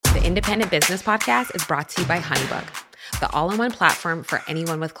The Independent Business Podcast is brought to you by HoneyBook, the all-in-one platform for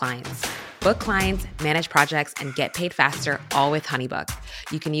anyone with clients. Book clients, manage projects, and get paid faster, all with HoneyBook.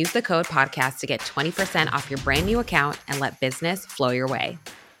 You can use the code podcast to get 20% off your brand new account and let business flow your way.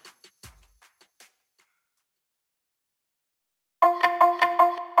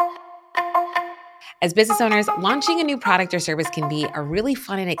 As business owners, launching a new product or service can be a really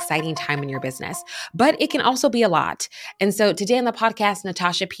fun and exciting time in your business, but it can also be a lot. And so today on the podcast,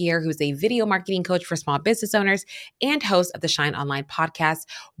 Natasha Pierre, who's a video marketing coach for small business owners and host of the Shine Online podcast,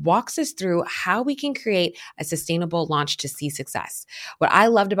 walks us through how we can create a sustainable launch to see success. What I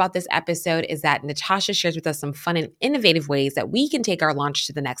loved about this episode is that Natasha shares with us some fun and innovative ways that we can take our launch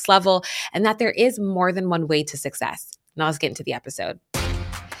to the next level, and that there is more than one way to success. Now let's get into the episode.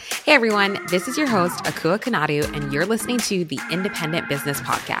 Hey everyone, this is your host, Akua Kanadu, and you're listening to the Independent Business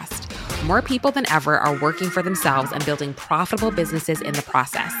Podcast. More people than ever are working for themselves and building profitable businesses in the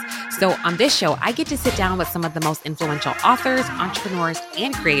process. So on this show, I get to sit down with some of the most influential authors, entrepreneurs,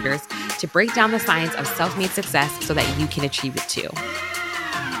 and creators to break down the science of self-made success so that you can achieve it too.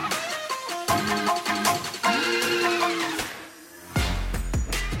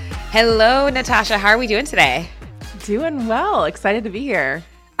 Hello, Natasha. How are we doing today? Doing well. Excited to be here.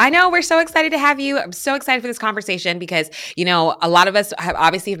 I know, we're so excited to have you. I'm so excited for this conversation because, you know, a lot of us have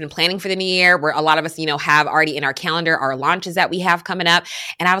obviously been planning for the new year, where a lot of us, you know, have already in our calendar our launches that we have coming up.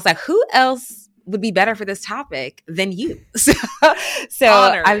 And I was like, who else would be better for this topic than you? So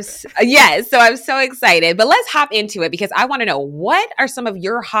I'm so excited. But let's hop into it because I want to know, what are some of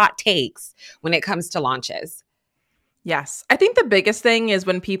your hot takes when it comes to launches? Yes. I think the biggest thing is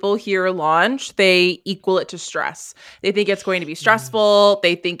when people hear launch, they equal it to stress. They think it's going to be stressful.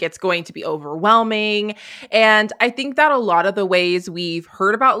 They think it's going to be overwhelming. And I think that a lot of the ways we've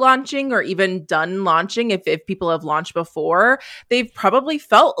heard about launching or even done launching, if people have launched before, they've probably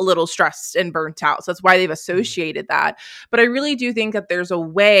felt a little stressed and burnt out. So that's why they've associated that. But I really do think that there's a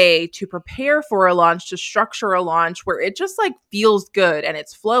way to prepare for a launch, to structure a launch where it just like feels good and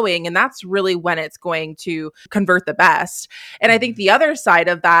it's flowing. And that's really when it's going to convert the best. And I think the other side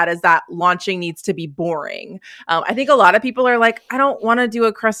of that is that launching needs to be boring. I think a lot of people are like, I don't want to do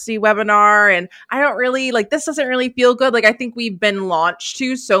a crusty webinar and I don't really this doesn't really feel good. Like, I think we've been launched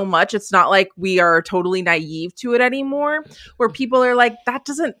to so much. It's not like we are totally naive to it anymore, where people are like, that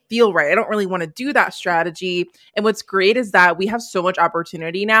doesn't feel right. I don't really want to do that strategy. And what's great is that we have so much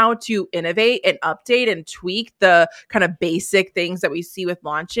opportunity now to innovate and update and tweak the kind of basic things that we see with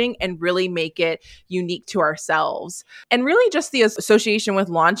launching and really make it unique to ourselves. And really just the association with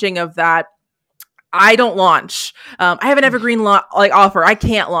launching of that, I don't launch. I have an evergreen offer. I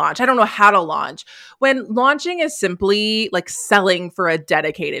can't launch. I don't know how to launch. When launching is simply like selling for a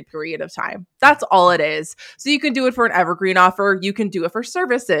dedicated period of time. That's all it is. So you can do it for an evergreen offer. You can do it for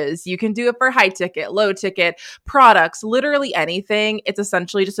services. You can do it for high ticket, low ticket products, literally anything. It's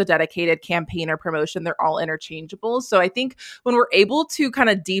essentially just a dedicated campaign or promotion. They're all interchangeable. So I think when we're able to kind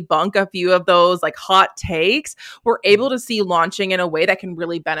of debunk a few of those like hot takes, we're able to see launching in a way that can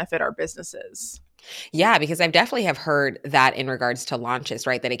really benefit our businesses. Yeah, because I've definitely have heard that in regards to launches,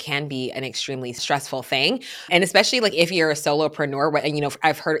 right? That it can be an extremely stressful thing. And especially like if you're a solopreneur, and, you know,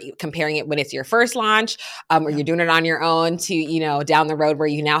 I've heard comparing it when it's your first launch or you're doing it on your own to, you know, down the road where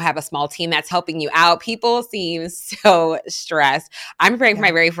you now have a small team that's helping you out. People seem so stressed. I'm preparing for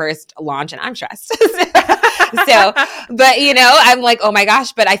my very first launch and I'm stressed. So, but you know, I'm like, oh my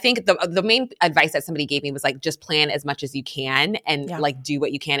gosh. But I think the main advice that somebody gave me was like, just plan as much as you can and like do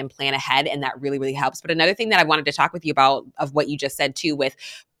what you can and plan ahead. And that really, really helps. But another thing that I wanted to talk with you about of what you just said too, with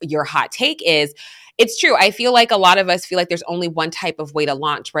your hot take is, it's true. I feel like a lot of us feel like there's only one type of way to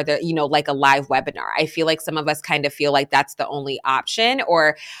launch, whether, you know, like a live webinar. I feel like some of us kind of feel like that's the only option.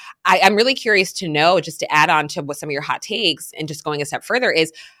 Or I'm really curious to know, just to add on to what some of your hot takes and just going a step further,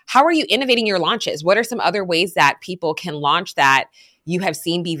 is how are you innovating your launches? What are some other ways that people can launch that you have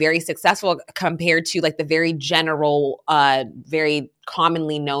seen be very successful compared to like the very general, very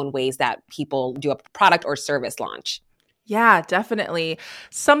commonly known ways that people do a product or service launch? Yeah, definitely.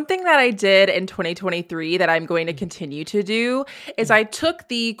 Something that I did in 2023 that I'm going to continue to do is I took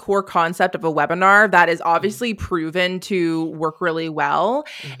the core concept of a webinar that is obviously proven to work really well.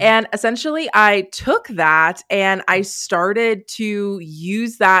 And essentially I took that and I started to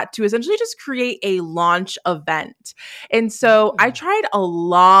use that to essentially just create a launch event. And so I tried a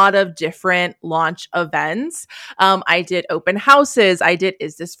lot of different launch events. I did open houses. I did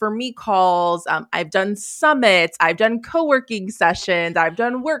Is This For Me calls. I've done summits. I've done co-working sessions, I've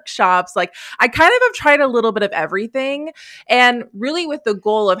done workshops. Like I kind of have tried a little bit of everything, and really with the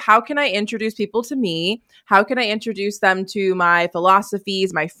goal of how can I introduce people to me? How can I introduce them to my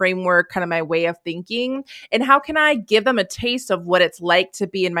philosophies, my framework, kind of my way of thinking? And how can I give them a taste of what it's like to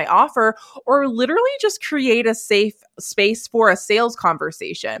be in my offer, or literally just create a safe space for a sales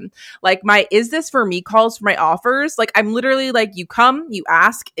conversation? Like my is this for me calls for my offers. Like I'm literally like, you come, you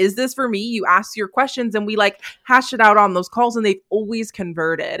ask, is this for me? You ask your questions and we like hash it out on those calls, and they've always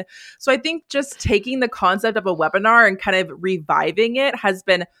converted. So I think just taking the concept of a webinar and kind of reviving it has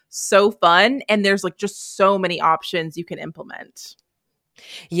been so fun. And there's like just so many options you can implement.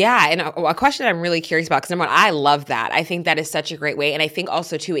 Yeah. And a question I'm really curious about, because number one, I love that. I think that is such a great way. And I think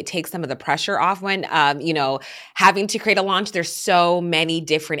also too, it takes some of the pressure off when, having to create a launch. There's so many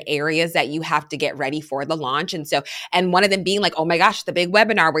different areas that you have to get ready for the launch. And one of them being like, oh my gosh, the big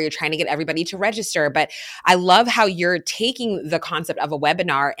webinar where you're trying to get everybody to register. But I love how you're taking the concept of a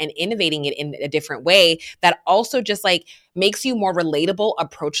webinar and innovating it in a different way that also just like makes you more relatable,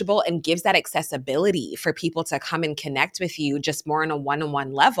 approachable, and gives that accessibility for people to come and connect with you just more on a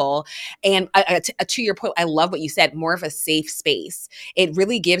one-on-one level. And to your point, I love what you said, more of a safe space. It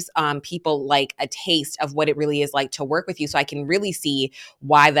really gives people like a taste of what it really is like to work with you. So I can really see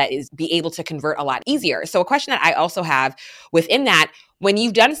why that is be able to convert a lot easier. So a question that I also have within that, when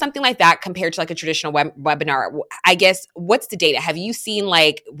you've done something like that compared to like a traditional webinar, I guess, what's the data? Have you seen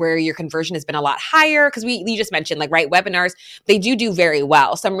like where your conversion has been a lot higher? Because we just mentioned like, right, webinars, they do very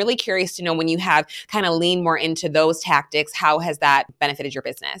well. So I'm really curious to know when you have kind of leaned more into those tactics, how has that benefited your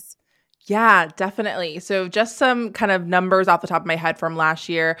business? Yeah, definitely. So just some kind of numbers off the top of my head from last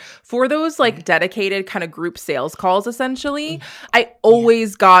year for those like dedicated kind of group sales calls, essentially, I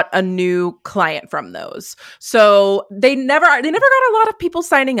always got a new client from those. So they never got a lot of people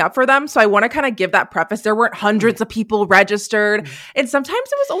signing up for them. So I want to kind of give that preface. There weren't hundreds of people registered, and sometimes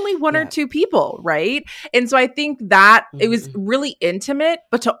it was only one or two people, right? And so I think that it was really intimate,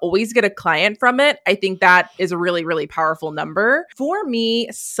 but to always get a client from it, I think that is a really, really powerful number. For me,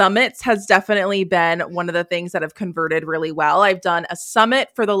 summits has definitely been one of the things that have converted really well. I've done a summit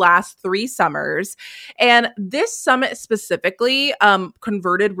for the last 3 summers, and this summit specifically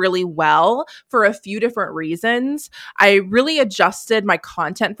converted really well for a few different reasons. I really adjusted my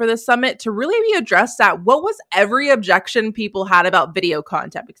content for the summit to really be addressed at what was every objection people had about video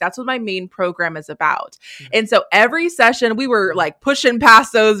content, because that's what my main program is about. And so every session we were like pushing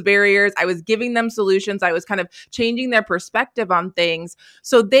past those barriers. I was giving them solutions. I was kind of changing their perspective on things.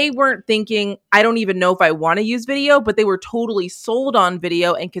 So they weren't thinking, I don't even know if I want to use video, but they were totally sold on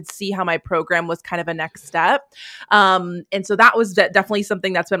video and could see how my program was kind of a next step. And so that was definitely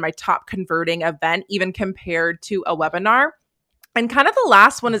something that's been my top converting event, even compared to a webinar. And kind of the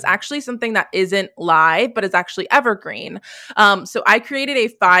last one is actually something that isn't live, but is actually evergreen. So I created a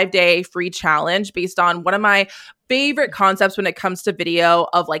 5-day free challenge based on one of my favorite concepts when it comes to video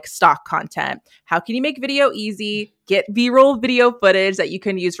of like stock content. How can you make video easy? Get B-roll video footage that you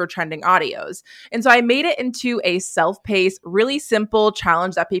can use for trending audios. And so I made it into a self-paced, really simple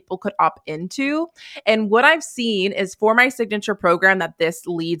challenge that people could opt into. And what I've seen is for my signature program that this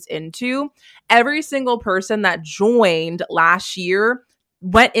leads into, every single person that joined last year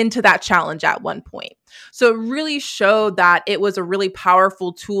went into that challenge at one point. So it really showed that it was a really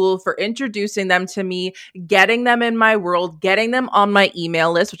powerful tool for introducing them to me, getting them in my world, getting them on my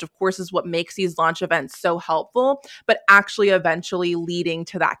email list, which of course is what makes these launch events so helpful, but actually eventually leading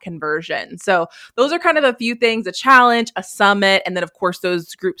to that conversion. So those are kind of a few things: a challenge, a summit, and then of course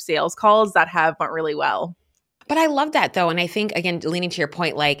those group sales calls that have went really well. But I love that though. And I think, again, leaning to your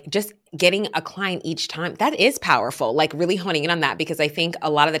point, like just getting a client each time, that is powerful, like really honing in on that, because I think a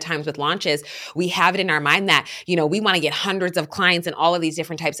lot of the times with launches, we have it in our mind that, we want to get hundreds of clients and all of these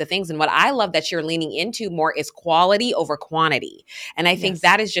different types of things. And what I love that you're leaning into more is quality over quantity. And I think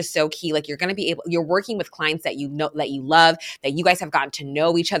that is just so key. Like you're working with clients that you know, that you love, that you guys have gotten to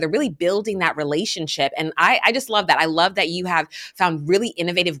know each other, really building that relationship. And I just love that. I love that you have found really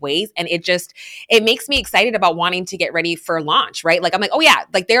innovative ways. And it makes me excited about wanting to get ready for launch, right? Like I'm like, oh yeah,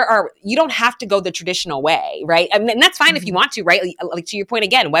 like you don't have to go the traditional way, right? And that's fine if you want to, right? Like to your point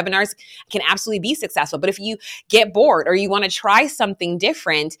again, webinars can absolutely be successful. But if you get bored or you want to try something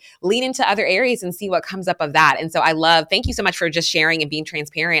different, lean into other areas and see what comes up of that. And so thank you so much for just sharing and being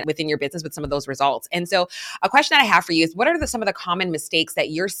transparent within your business with some of those results. And so a question that I have for you is, what are some of the common mistakes that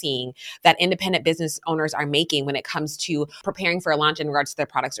you're seeing that independent business owners are making when it comes to preparing for a launch in regards to their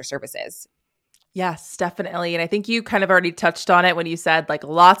products or services? Yes, definitely. And I think you kind of already touched on it when you said like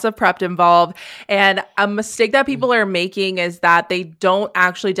lots of prep involved. And a mistake that people are making is that they don't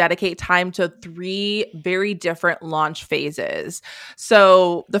actually dedicate time to three very different launch phases.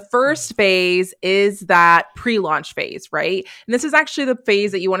 So the first phase is that pre-launch phase, right? And this is actually the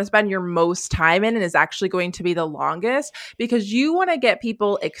phase that you want to spend your most time in and is actually going to be the longest because you want to get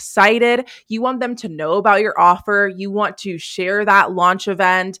people excited. You want them to know about your offer. You want to share that launch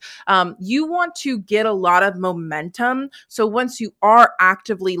event. You want to get a lot of momentum. So once you are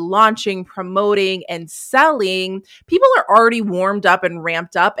actively launching, promoting, and selling, people are already warmed up and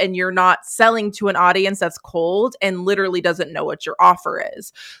ramped up, and you're not selling to an audience that's cold and literally doesn't know what your offer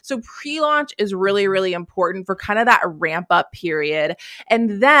is. So pre-launch is really, really important for kind of that ramp up period.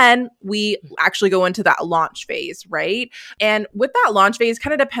 And then we actually go into that launch phase, right? And with that launch phase,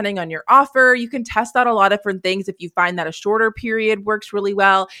 kind of depending on your offer, you can test out a lot of different things. If you find that a shorter period works really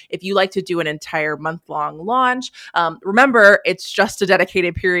well, if you like to do an entire month-long launch, remember, it's just a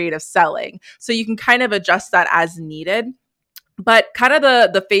dedicated period of selling. So you can kind of adjust that as needed. But kind of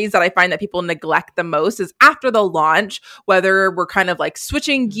the phase that I find that people neglect the most is after the launch, whether we're kind of like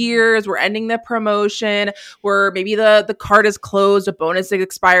switching gears, we're ending the promotion, where maybe the card is closed, a bonus is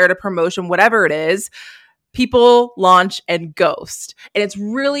expired, a promotion, whatever it is. People launch and ghost. And it's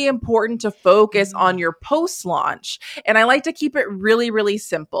really important to focus on your post-launch. And I like to keep it really, really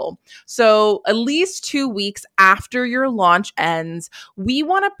simple. So at least 2 weeks after your launch ends, we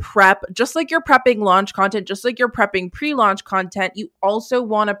want to prep, just like you're prepping launch content, just like you're prepping pre-launch content, you also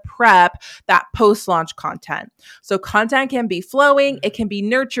want to prep that post-launch content. So content can be flowing, it can be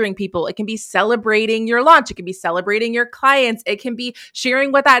nurturing people, it can be celebrating your launch, it can be celebrating your clients, it can be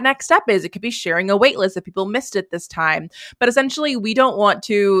sharing what that next step is, it could be sharing a wait list if people missed it this time. But essentially, we don't want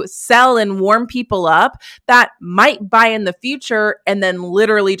to sell and warm people up that might buy in the future and then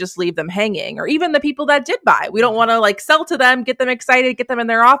literally just leave them hanging. Or even the people that did buy. We don't want to like sell to them, get them excited, get them in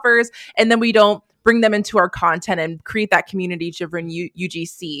their offers, and then we don't bring them into our content and create that community driven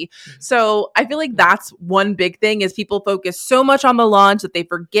UGC. So I feel like that's one big thing is people focus so much on the launch that they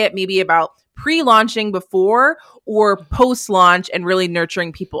forget maybe about pre-launching before or post-launch and really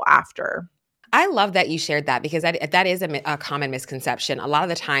nurturing people after. I love that you shared that because that is a common misconception. A lot of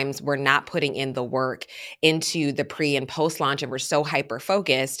the times we're not putting in the work into the pre and post launch and we're so hyper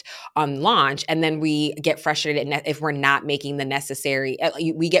focused on launch. And then we get frustrated if we're not making the necessary,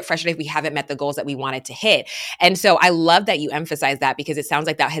 we get frustrated if we haven't met the goals that we wanted to hit. And so I love that you emphasize that because it sounds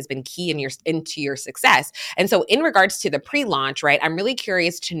like that has been key into your success. And so in regards to the pre-launch, right, I'm really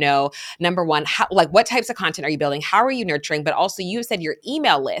curious to know, number one, what types of content are you building? How are you nurturing? But also you said your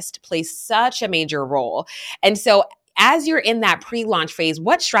email list plays such a major role. And so as you're in that pre-launch phase,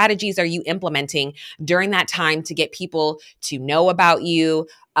 what strategies are you implementing during that time to get people to know about you?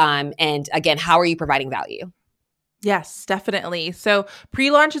 And again, how are you providing value? Yes, definitely. So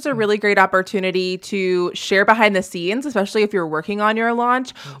pre-launch is a really great opportunity to share behind the scenes, especially if you're working on your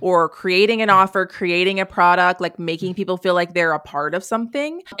launch or creating an offer, creating a product, like making people feel like they're a part of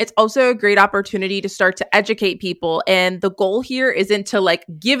something. It's also a great opportunity to start to educate people. And the goal here isn't to like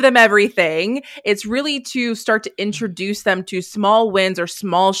give them everything. It's really to start to introduce them to small wins or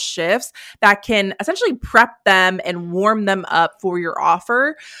small shifts that can essentially prep them and warm them up for your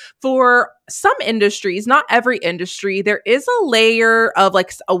offer. For some industries, not every industry, there is a layer of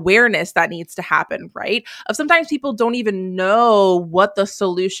like awareness that needs to happen, right? Of sometimes people don't even know what the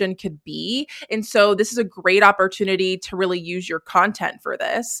solution could be. And so this is a great opportunity to really use your content for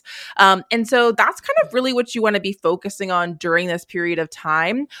this. And so that's kind of really what you want to be focusing on during this period of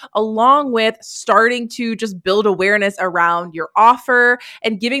time, along with starting to just build awareness around your offer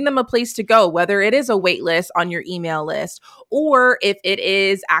and giving them a place to go, whether it is a wait list on your email list or if it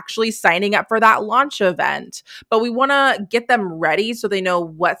is actually signing up for that launch event. But we want to get them ready so they know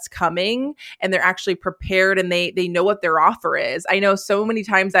what's coming and they're actually prepared and they know what their offer is. I know so many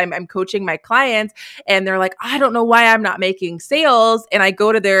times I'm coaching my clients and they're like, I don't know why I'm not making sales. And I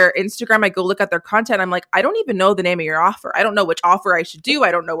go to their Instagram, I go look at their content. I'm like, I don't even know the name of your offer. I don't know which offer I should do.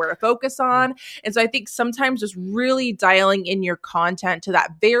 I don't know where to focus on. And so I think sometimes just really dialing in your content to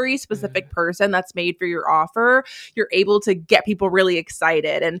that very specific person that's made for your offer, you're able to get people really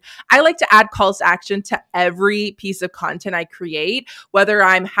excited. And I like to add calls to action to every piece of content I create, whether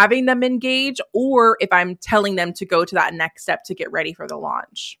I'm having them engage or if I'm telling them to go to that next step to get ready for the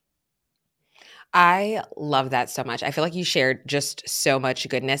launch. I love that so much. I feel like you shared just so much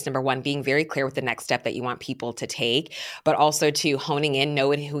goodness. Number one, being very clear with the next step that you want people to take, but also to honing in,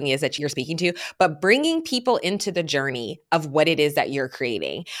 knowing who it is that you're speaking to, but bringing people into the journey of what it is that you're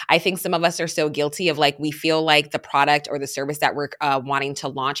creating. I think some of us are so guilty of like, we feel like the product or the service that we're wanting to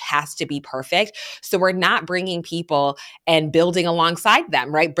launch has to be perfect. So we're not bringing people and building alongside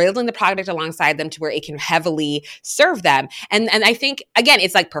them, right? Building the product alongside them to where it can heavily serve them. And I think, again,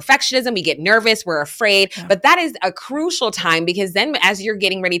 it's like perfectionism. We get nervous, we're afraid, but that is a crucial time, because then as you're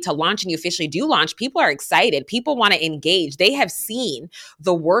getting ready to launch and you officially do launch, people are excited. People want to engage. They have seen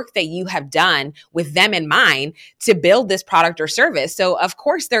the work that you have done with them in mind to build this product or service. So of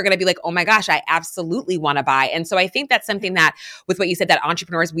course they're going to be like, oh my gosh, I absolutely want to buy. And so I think that's something that, with what you said, that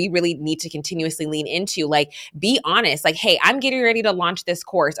entrepreneurs, we really need to continuously lean into. Like, be honest. Like, hey, I'm getting ready to launch this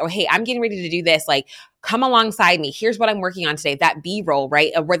course. Oh, hey, I'm getting ready to do this. Like, come alongside me. Here's what I'm working on today. That B-roll,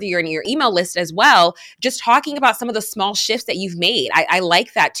 right? Whether you're in your email list as well, just talking about some of the small shifts that you've made. I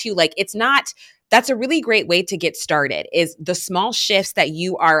like that too. Like, it's not, that's a really great way to get started, is the small shifts that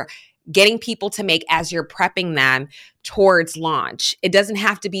you are getting people to make as you're prepping them towards launch. It doesn't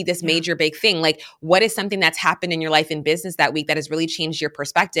have to be this major big thing. Like, what is something that's happened in your life in business that week that has really changed your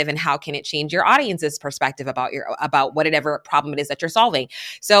perspective, and how can it change your audience's perspective about whatever problem it is that you're solving?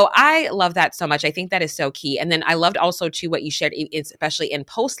 So I love that so much. I think that is so key. And then I loved also too what you shared, especially in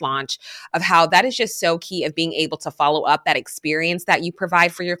post-launch, of how that is just so key of being able to follow up that experience that you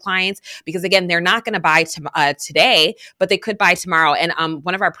provide for your clients, because again, they're not going to buy today, but they could buy tomorrow. And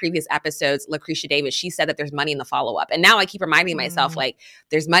one of our previous episodes, Lucretia Davis, she said that there's money in the follow-up. And now I keep reminding myself, like,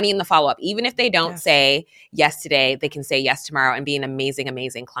 there's money in the follow-up. Even if they don't say yes today, they can say yes tomorrow and be an amazing,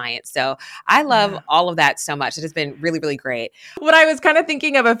 amazing client. So I love all of that so much. It has been really, really great. What I was kind of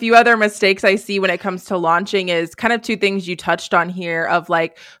thinking of, a few other mistakes I see when it comes to launching, is kind of two things you touched on here, of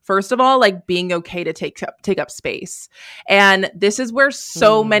like, first of all, like being okay to take up space. And this is where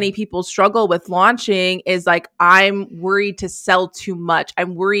so many people struggle with launching, is like, I'm worried to sell too much.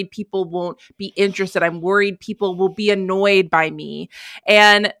 I'm worried people won't be interested. I'm worried people will be annoyed by me.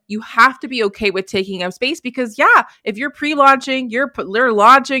 And you have to be okay with taking up space, because if you're pre-launching, you're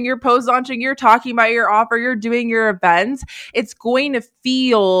launching, you're post-launching, you're talking about your offer, you're doing your events, it's going to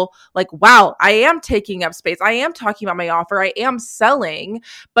feel like, wow, I am taking up space. I am talking about my offer. I am selling.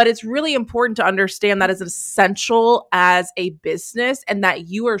 But it's really important to understand that is essential as a business, and that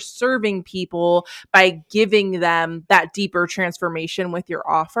you are serving people by giving them that deeper transformation with your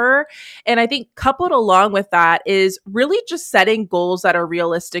offer. And I think coupled along with that is really just setting goals that are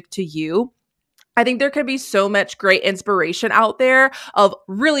realistic to you. I think there could be so much great inspiration out there of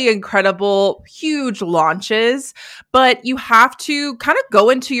really incredible, huge launches, but you have to kind of go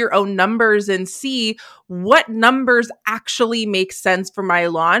into your own numbers and see what numbers actually make sense for my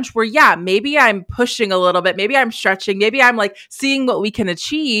launch, where maybe I'm pushing a little bit, maybe I'm stretching, maybe I'm like seeing what we can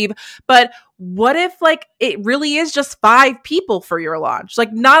achieve, but what if like it really is just 5 people for your launch?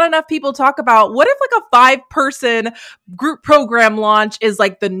 Like, not enough people talk about, what if like a 5-person group program launch is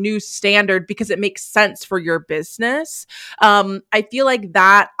like the new standard because it makes sense for your business? I feel like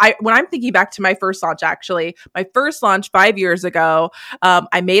that when I'm thinking back to my first launch, actually, my first launch 5 years ago,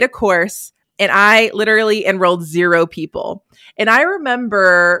 I made a course. And I literally enrolled 0 people. And I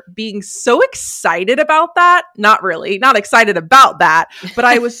remember being so excited about that. Not excited about that, but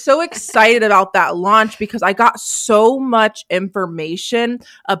I was so excited about that launch because I got so much information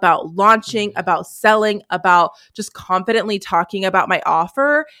about launching, about selling, about just confidently talking about my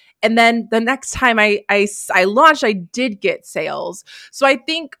offer. And then the next time I launched, I did get sales. So I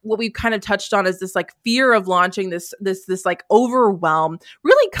think what we've kind of touched on is this like fear of launching, this like overwhelm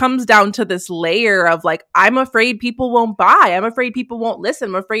really comes down to this layer of like, I'm afraid people won't buy. I'm afraid people won't listen.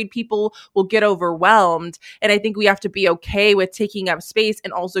 I'm afraid people will get overwhelmed. And I think we have to be okay with taking up space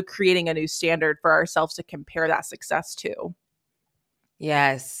and also creating a new standard for ourselves to compare that success to.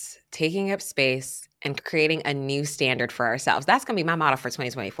 Yes, taking up space and creating a new standard for ourselves. That's going to be my motto for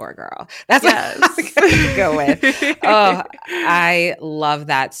 2024, girl. That's what I'm going to go with. Oh, I love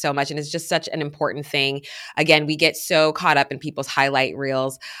that so much. And it's just such an important thing. Again, we get so caught up in people's highlight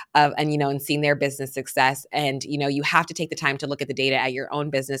reels and seeing their business success. And, you have to take the time to look at the data at your own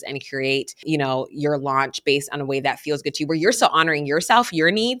business and create, your launch based on a way that feels good to you, where you're still honoring yourself,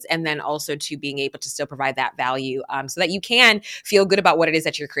 your needs, and then also to being able to still provide that value so that you can feel good about what it is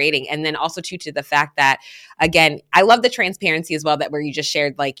that you're creating. And then also to the fact that, again, I love the transparency as well, that where you just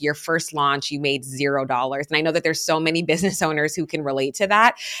shared like your first launch, you made $0. And I know that there's so many business owners who can relate to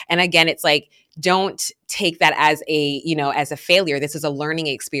that. And again, it's like, don't take that as as a failure. This is a learning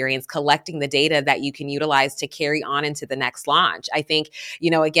experience, collecting the data that you can utilize to carry on into the next launch. I think,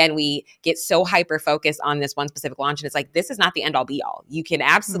 again, we get so hyper focused on this one specific launch, and it's like, this is not the end all be all. You can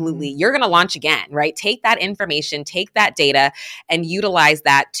absolutely, you're going to launch again, right? Take that information, take that data, and utilize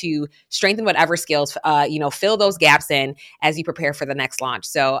that to strengthen whatever skills, fill those gaps in as you prepare for the next launch.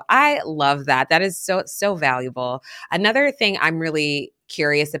 So I love that. That is so valuable. Another thing I'm really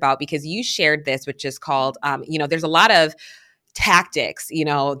curious about, because you shared this, which is called, there's a lot of tactics,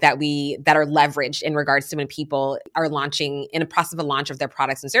 that are leveraged in regards to when people are launching in a process of a launch of their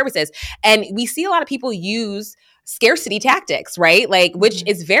products and services. And we see a lot of people use scarcity tactics, right? Like, which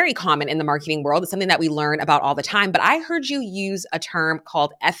is very common in the marketing world. It's something that we learn about all the time. But I heard you use a term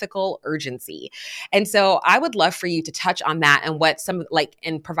called ethical urgency. And so I would love for you to touch on that and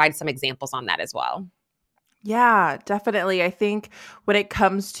and provide some examples on that as well. Yeah, definitely. I think when it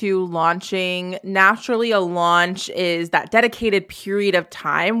comes to launching, naturally a launch is that dedicated period of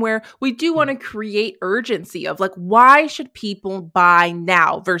time where we do want to create urgency of like, why should people buy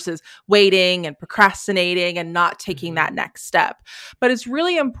now versus waiting and procrastinating and not taking that next step. But it's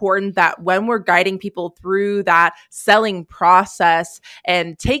really important that when we're guiding people through that selling process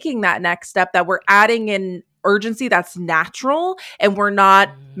and taking that next step, that we're adding in urgency that's natural and we're not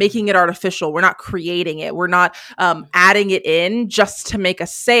making it artificial. We're not creating it. We're not adding it in just to make a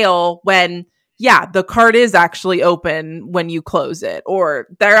sale when, the cart is actually open when you close it, or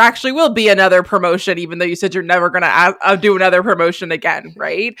there actually will be another promotion, even though you said you're never going to do another promotion again,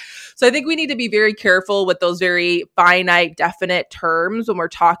 right? So I think we need to be very careful with those very finite, definite terms when we're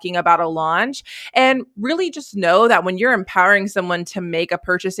talking about a launch, and really just know that when you're empowering someone to make a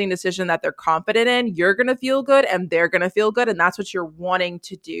purchasing decision that they're confident in, you're going to feel good and they're going to feel good, and that's what you're wanting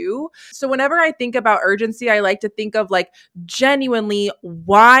to do. So whenever I think about urgency, I like to think of like, genuinely,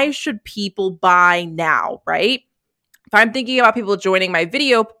 why should people buy now, right? If I'm thinking about people joining my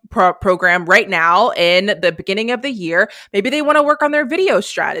video program right now in the beginning of the year, maybe they want to work on their video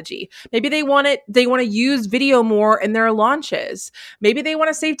strategy. Maybe they want to use video more in their launches. Maybe they want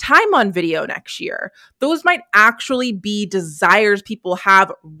to save time on video next year. Those might actually be desires people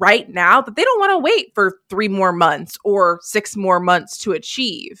have right now that they don't want to wait for 3 more months or 6 more months to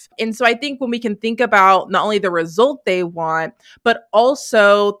achieve. And so I think when we can think about not only the result they want, but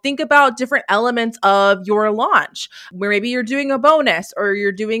also think about different elements of your launch, where maybe you're doing a bonus or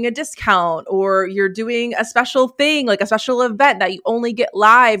you're doing a discount or you're doing a special thing, like a special event that you only get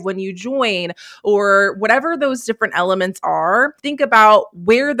live when you join, or whatever those different elements are. Think about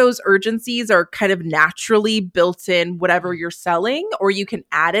where those urgencies are kind of naturally built in whatever you're selling, or you can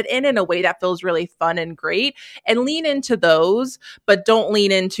add it in a way that feels really fun and great, and lean into those, but don't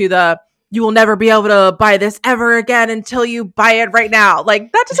lean into the you will never be able to buy this ever again until you buy it right now.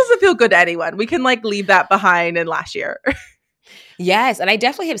 Like, that just doesn't feel good to anyone. We can leave that behind in last year. Yes. And I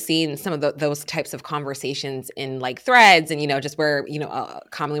definitely have seen some of those types of conversations in threads and, just where,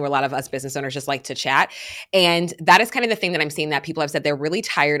 commonly where a lot of us business owners just like to chat. And that is kind of the thing that I'm seeing, that people have said they're really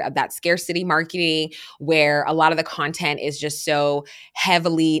tired of that scarcity marketing, where a lot of the content is just so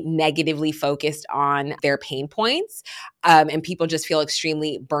heavily negatively focused on their pain points. And people just feel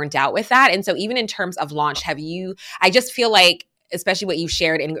extremely burnt out with that. And so even in terms of launch, I just feel like, especially what you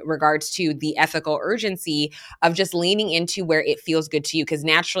shared in regards to the ethical urgency of just leaning into where it feels good to you. Because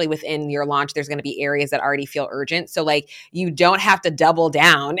naturally within your launch, there's going to be areas that already feel urgent. So you don't have to double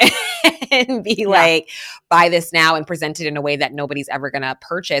down and be buy this now and present it in a way that nobody's ever going to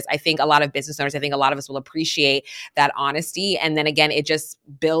purchase. I think a lot of business owners, I think a lot of us will appreciate that honesty. And then again, it just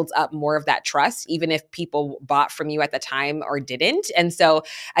builds up more of that trust, even if people bought from you at the time or didn't. And so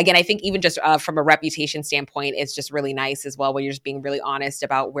again, I think even just from a reputation standpoint, it's just really nice as well when you're just being really honest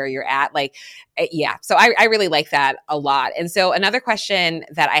about where you're at. So I really like that a lot. And so another question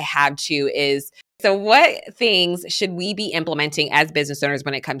that I have too is, so what things should we be implementing as business owners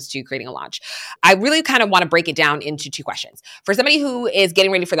when it comes to creating a launch? I really kind of want to break it down into 2 questions. For somebody who is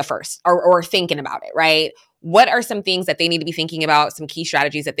getting ready for the first or thinking about it, right? What are some things that they need to be thinking about, some key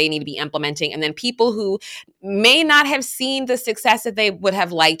strategies that they need to be implementing? And then people who may not have seen the success that they would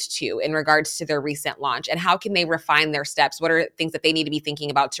have liked to in regards to their recent launch, and how can they refine their steps? What are things that they need to be thinking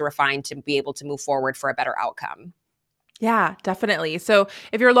about to refine to be able to move forward for a better outcome? Yeah, definitely. So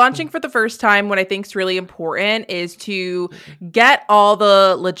if you're launching for the first time, what I think is really important is to get all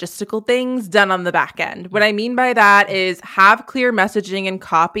the logistical things done on the back end. What I mean by that is have clear messaging and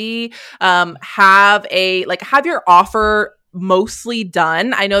copy, have your offer mostly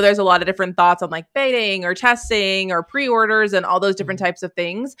done. I know there's a lot of different thoughts on like beting or testing or pre-orders and all those different types of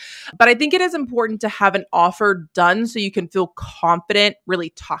things. But I think it is important to have an offer done so you can feel confident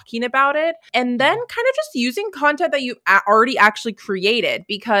really talking about it. And then kind of just using content that you already actually created.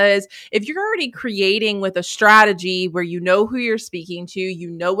 Because if you're already creating with a strategy where you know who you're speaking to, you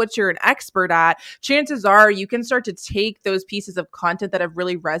know what you're an expert at, chances are you can start to take those pieces of content that have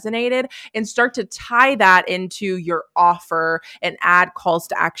really resonated and start to tie that into your offer and add calls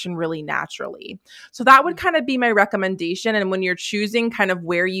to action really naturally. So that would kind of be my recommendation. And when you're choosing kind of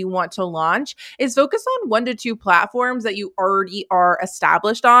where you want to launch, is focus on 1 to 2 platforms that you already are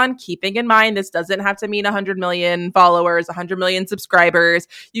established on, keeping in mind this doesn't have to mean 100 million followers, 100 million subscribers.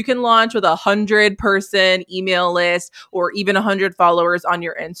 You can launch with a 100-person email list or even 100 followers on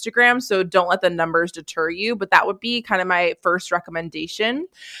your Instagram. So don't let the numbers deter you, but that would be kind of my first recommendation.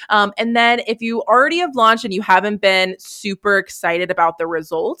 And then if you already have launched and you haven't been super excited about the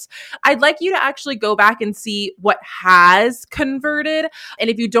results, I'd like you to actually go back and see what has converted. And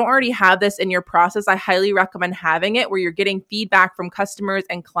if you don't already have this in your process, I highly recommend having it where you're getting feedback from customers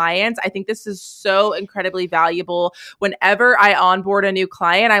and clients. I think this is so incredibly valuable. Whenever I onboard a new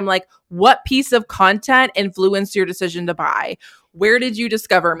client, I'm like, what piece of content influenced your decision to buy? Where did you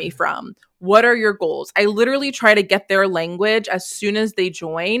discover me from? What are your goals? I literally try to get their language as soon as they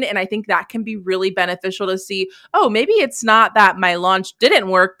join. And I think that can be really beneficial to see, oh, maybe it's not that my launch didn't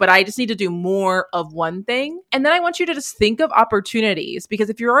work, but I just need to do more of one thing. And then I want you to just think of opportunities,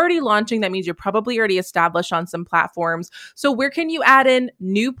 because if you're already launching, that means you're probably already established on some platforms. So where can you add in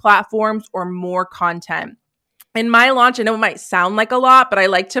new platforms or more content? In my launch, I know it might sound like a lot, but I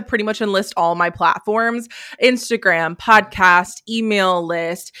like to pretty much enlist all my platforms: Instagram, podcast, email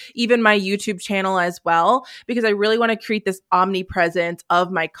list, even my YouTube channel as well, because I really want to create this omnipresence of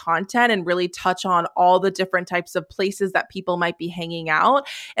my content and really touch on all the different types of places that people might be hanging out.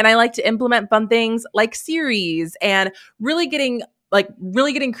 And I like to implement fun things like series and really getting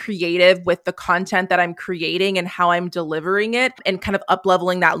creative with the content that I'm creating and how I'm delivering it, and kind of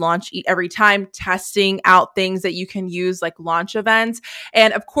up-leveling that launch every time, testing out things that you can use like launch events.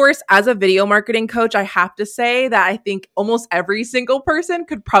 And of course, as a video marketing coach, I have to say that I think almost every single person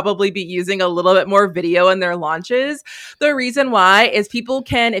could probably be using a little bit more video in their launches. The reason why is people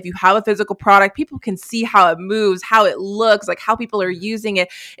can, if you have a physical product, people can see how it moves, how it looks, like how people are using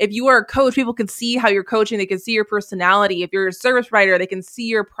it. If you are a coach, people can see how you're coaching. They can see your personality. If you're a service provider, they can see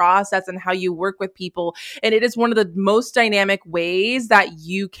your process and how you work with people. And it is one of the most dynamic ways that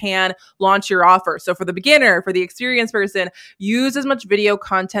you can launch your offer. So for the beginner, for the experienced person, use as much video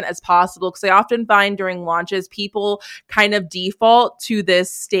content as possible, because I often find during launches, people kind of default to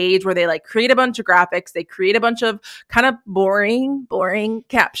this stage where they like create a bunch of graphics, they create a bunch of kind of boring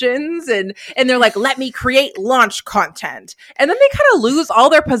captions, and they're like, let me create launch content. And then they kind of lose all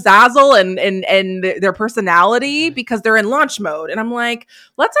their pizzazzle and their personality because they're in launch mode. And I'm like,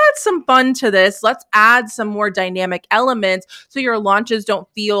 let's add some fun to this. Let's add some more dynamic elements so your launches don't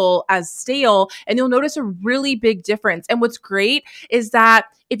feel as stale. And you'll notice a really big difference. And what's great is that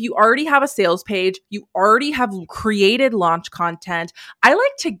if you already have a sales page, you already have created launch content, I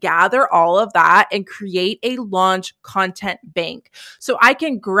like to gather all of that and create a launch content bank. So I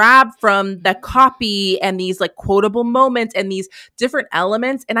can grab from the copy and these like quotable moments and these different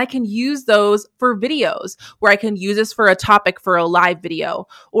elements, and I can use those for videos, where I can use this for a topic for a live video,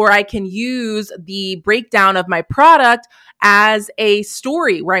 or I can use the breakdown of my product as a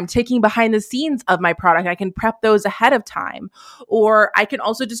story where I'm taking behind the scenes of my product. I can prep those ahead of time. Or I can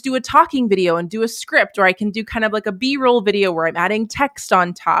also just do a talking video and do a script, or I can do kind of like a B-roll video where I'm adding text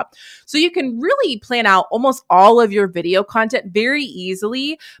on top. So you can really plan out almost all of your video content very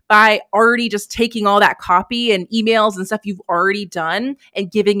easily by already just taking all that copy and emails and stuff you've already done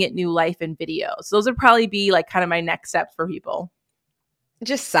and giving it new life in video. So those would probably be like kind of my next steps for people.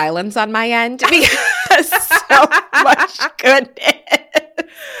 Just silence on my end because so much goodness.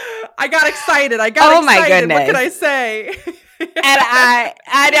 I got excited. Oh my goodness. What can I say? And I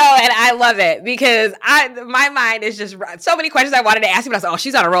know, and I love it because my mind is just so many questions I wanted to ask you, but I was like, oh,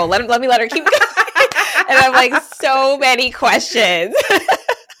 she's on a roll. Let me let her keep going. And I'm like, so many questions.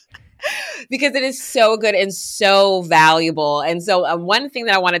 Because it is so good and so valuable. And so one thing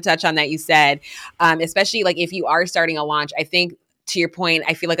that I want to touch on that you said, especially like if you are starting a launch, I think to your point,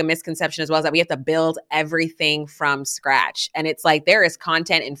 I feel like a misconception as well is that we have to build everything from scratch. And it's like there is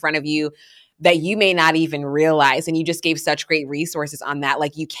content in front of you that you may not even realize. And you just gave such great resources on that.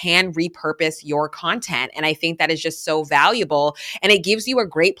 Like you can repurpose your content. And I think that is just so valuable. And it gives you a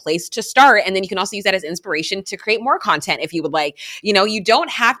great place to start. And then you can also use that as inspiration to create more content if you would like. You know, you don't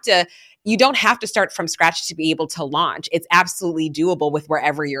have to you don't have to start from scratch to be able to launch. It's absolutely doable with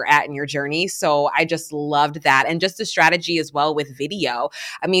wherever you're at in your journey. So I just loved that. And just the strategy as well with video.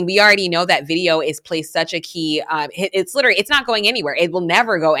 I mean, we already know that video is plays such a key, it's literally, it's not going anywhere. It will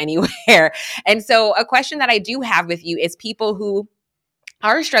never go anywhere. And so a question that I do have with you is people who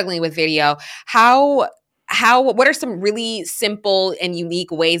are struggling with video, what are some really simple and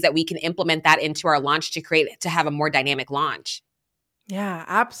unique ways that we can implement that into our launch to have a more dynamic launch? Yeah,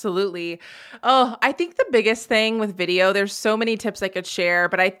 absolutely. Oh, I think the biggest thing with video, there's so many tips I could share,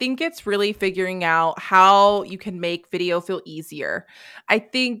 but I think it's really figuring out how you can make video feel easier. I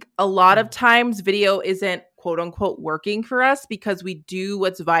think a lot of times video isn't quote unquote working for us because we do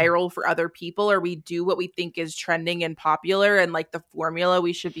what's viral for other people, or we do what we think is trending and popular and like the formula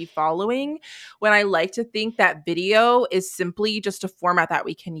we should be following. When I like to think that video is simply just a format that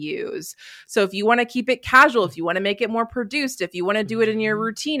we can use. So if you want to keep it casual, if you want to make it more produced, if you want to do it in your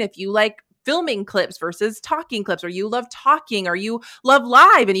routine, if you like filming clips versus talking clips, or you love talking, or you love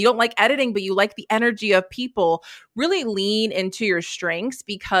live and you don't like editing, but you like the energy of people, really lean into your strengths,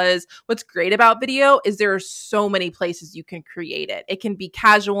 because what's great about video is there are so many places you can create it. It can be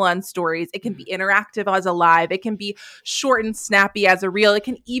casual on stories. It can be interactive as a live. It can be short and snappy as a reel. It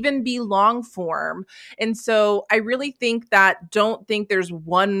can even be long form. And so I really think that don't think there's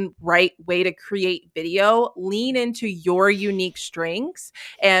one right way to create video. Lean into your unique strengths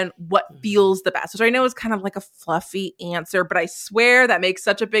and what feels the best, which I know is kind of like a fluffy answer, but I swear that makes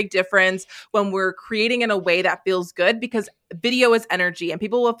such a big difference when we're creating in a way that feels good, because video is energy and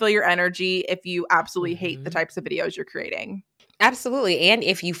people will feel your energy if you absolutely hate the types of videos you're creating. Absolutely. And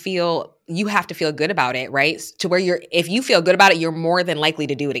if you have to feel good about it, right? To where if you feel good about it, you're more than likely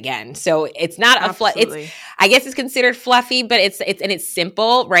to do it again. So it's not I guess it's considered fluffy, but it's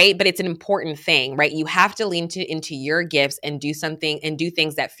simple, right? But it's an important thing, right? You have to lean into your gifts and do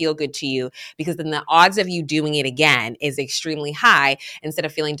things that feel good to you, because then the odds of you doing it again is extremely high, instead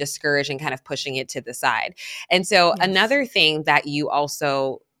of feeling discouraged and kind of pushing it to the side. And so another thing that you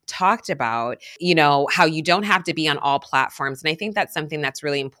also talked about, how you don't have to be on all platforms. And I think that's something that's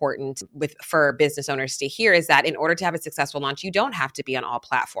really important for business owners to hear, is that in order to have a successful launch, you don't have to be on all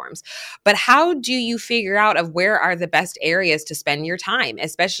platforms. But how do you figure out of where are the best areas to spend your time,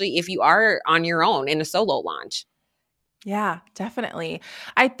 especially if you are on your own in a solo launch? Yeah, definitely.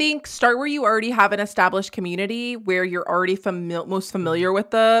 I think start where you already have an established community, where you're already most familiar with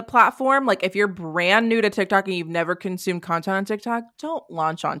the platform. Like if you're brand new to TikTok and you've never consumed content on TikTok, don't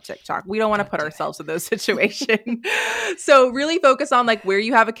launch on TikTok. We don't want to put ourselves in those situations. So really focus on like where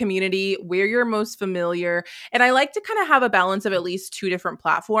you have a community, where you're most familiar. And I like to kind of have a balance of at least two different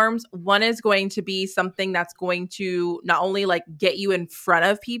platforms. One is going to be something that's going to not only like get you in front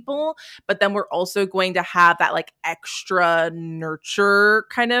of people, but then we're also going to have that like extra nurture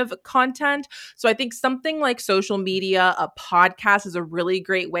kind of content. So I think something like social media, a podcast is a really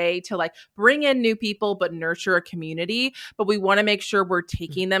great way to like bring in new people, but nurture a community. But we want to make sure we're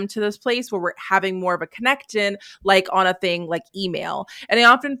taking them to this place where we're having more of a connection, like on a thing like email. And I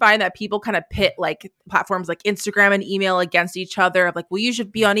often find that people kind of pit like platforms like Instagram and email against each other of like, well, you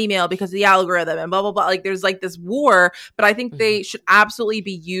should be on email because of the algorithm and blah, blah, blah. Like there's like this war, but I think they should absolutely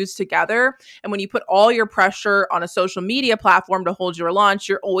be used together. And when you put all your pressure on a social media platform to hold your launch,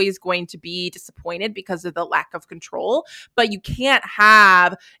 you're always going to be disappointed because of the lack of control. But you can't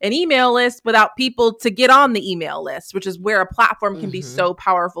have an email list without people to get on the email list, which is where a platform can be so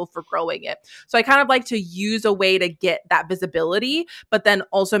powerful for growing it. So I kind of like to use a way to get that visibility, but then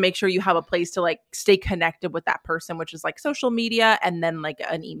also make sure you have a place to like stay connected with that person, which is like social media, and then like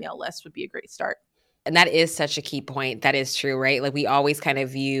an email list would be a great start. And that is such a key point. That is true, right? Like we always kind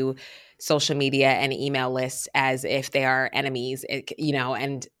of view social media and email lists as if they are enemies,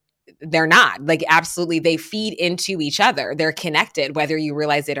 and they're not. Like absolutely, they feed into each other. They're connected, whether you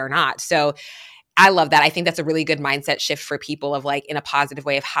realize it or not. So I love that. I think that's a really good mindset shift for people, of like in a positive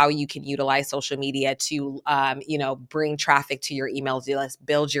way of how you can utilize social media to, bring traffic to your email list,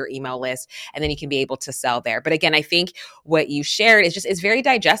 build your email list, and then you can be able to sell there. But again, I think what you shared is very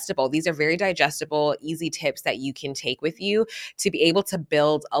digestible. These are very digestible, easy tips that you can take with you to be able to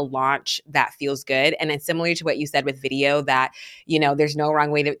build a launch that feels good. And then similar to what you said with video, that, there's no wrong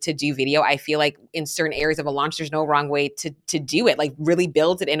way to do video. I feel like in certain areas of a launch, there's no wrong way to do it. Like really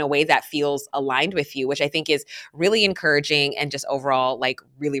build it in a way that feels aligned with you, which I think is really encouraging and just overall like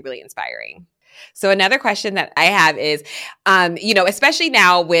really, really inspiring. So another question that I have is, especially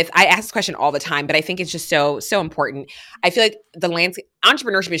now I ask this question all the time, but I think it's just so important. I feel like the landscape,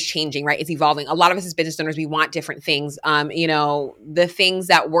 entrepreneurship is changing, right? It's evolving. A lot of us as business owners, we want different things. The things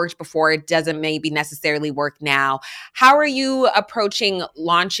that worked before, it doesn't maybe necessarily work now. How are you approaching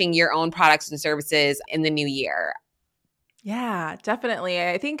launching your own products and services in the new year? Yeah, definitely.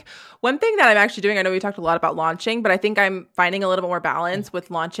 I think one thing that I'm actually doing, I know we talked a lot about launching, but I think I'm finding a little bit more balance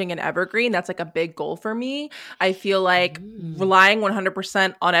with launching an evergreen. That's like a big goal for me. I feel like relying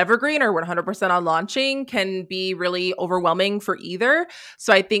 100% on evergreen or 100% on launching can be really overwhelming for either.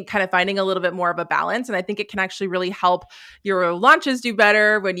 So I think kind of finding a little bit more of a balance. And I think it can actually really help your launches do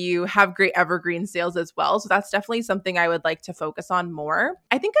better when you have great evergreen sales as well. So that's definitely something I would like to focus on more.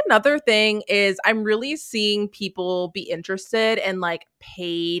 I think another thing is I'm really seeing people be interested in like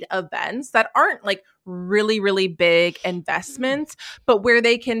paid events that aren't like really, really big investments, but where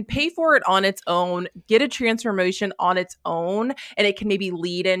they can pay for it on its own, get a transformation on its own, and it can maybe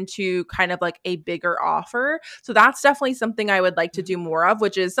lead into kind of like a bigger offer. So that's definitely something I would like to do more of,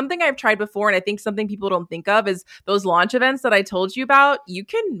 which is something I've tried before. And I think something people don't think of is those launch events that I told you about. You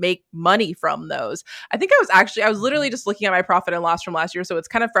can make money from those. I think I was literally just looking at my profit and loss from last year. So it's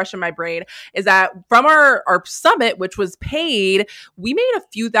kind of fresh in my brain is that from our summit, which was paid, we made a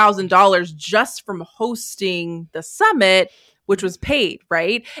few $1,000s just from hosting the summit, which was paid,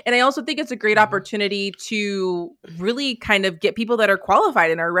 right? And I also think it's a great opportunity to really kind of get people that are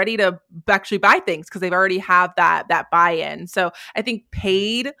qualified and are ready to actually buy things because they've already have that buy-in. So I think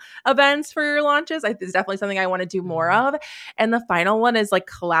paid events for your launches is definitely something I want to do more of. And the final one is like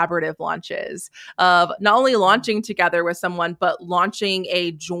collaborative launches of not only launching together with someone, but launching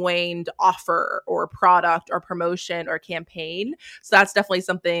a joined offer or product or promotion or campaign. So that's definitely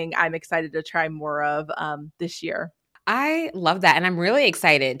something I'm excited to try more of this year. I love that. And I'm really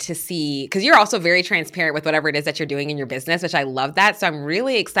excited to see, because you're also very transparent with whatever it is that you're doing in your business, which I love that. So I'm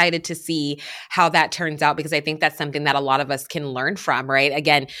really excited to see how that turns out, because I think that's something that a lot of us can learn from, right?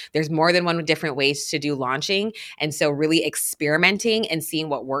 Again, there's more than one different ways to do launching. And so really experimenting and seeing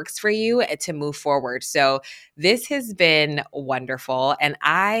what works for you to move forward. So this has been wonderful. And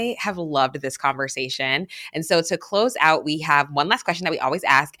I have loved this conversation. And so to close out, we have one last question that we always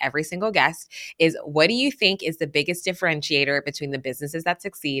ask every single guest is, what do you think is the biggest differentiator between the businesses that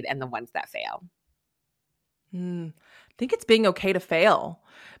succeed and the ones that fail? I think it's being okay to fail.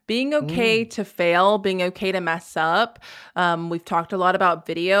 Being okay to fail, being okay to mess up. We've talked a lot about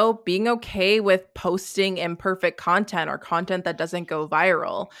video, being okay with posting imperfect content or content that doesn't go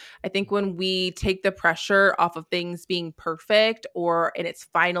viral. I think when we take the pressure off of things being perfect or in its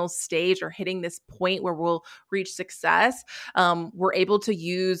final stage or hitting this point where we'll reach success, we're able to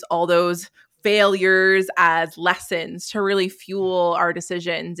use all those failures as lessons to really fuel our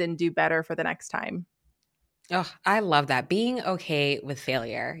decisions and do better for the next time. Oh, I love that. Being okay with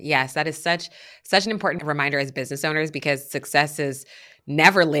failure. Yes, that is such an important reminder as business owners, because success is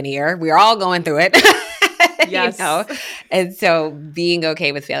never linear. We're all going through it. Yes. And so being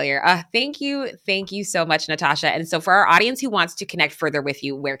okay with failure. Thank you. Thank you so much, Natasha. And so for our audience who wants to connect further with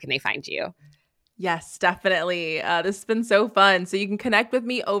you, where can they find you? Yes, definitely. This has been so fun. So you can connect with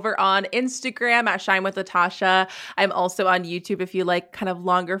me over on Instagram at Shine with Natasha. I'm also on YouTube if you like kind of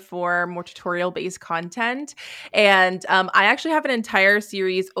longer form, more tutorial-based content. And I actually have an entire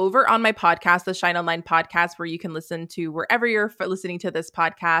series over on my podcast, the Shine Online Podcast, where you can listen to wherever you're listening to this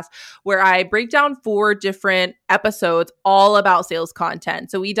podcast, where I break down 4 different episodes all about sales content.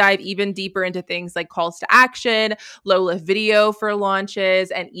 So we dive even deeper into things like calls to action, low-lift video for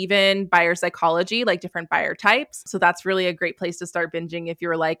launches, and even buyer psychology, like different buyer types. So that's really a great place to start binging if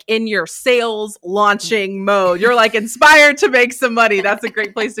you're like in your sales launching mode. You're like inspired to make some money. That's a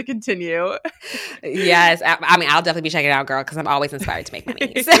great place to continue. Yes. I mean, I'll definitely be checking it out, girl, because I'm always inspired to make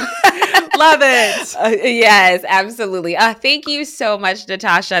money. So. Love it. Yes, absolutely. Thank you so much,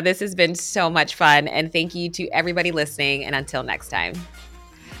 Natasha. This has been so much fun. And thank you to everybody listening. And until next time.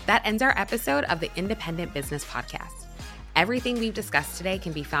 That ends our episode of the Independent Business Podcast. Everything we've discussed today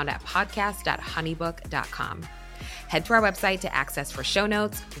can be found at podcast.honeybook.com. Head to our website to access for show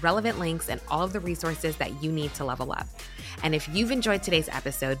notes, relevant links, and all of the resources that you need to level up. And if you've enjoyed today's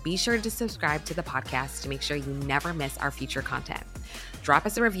episode, be sure to subscribe to the podcast to make sure you never miss our future content. Drop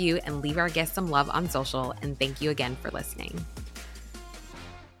us a review and leave our guests some love on social. And thank you again for listening.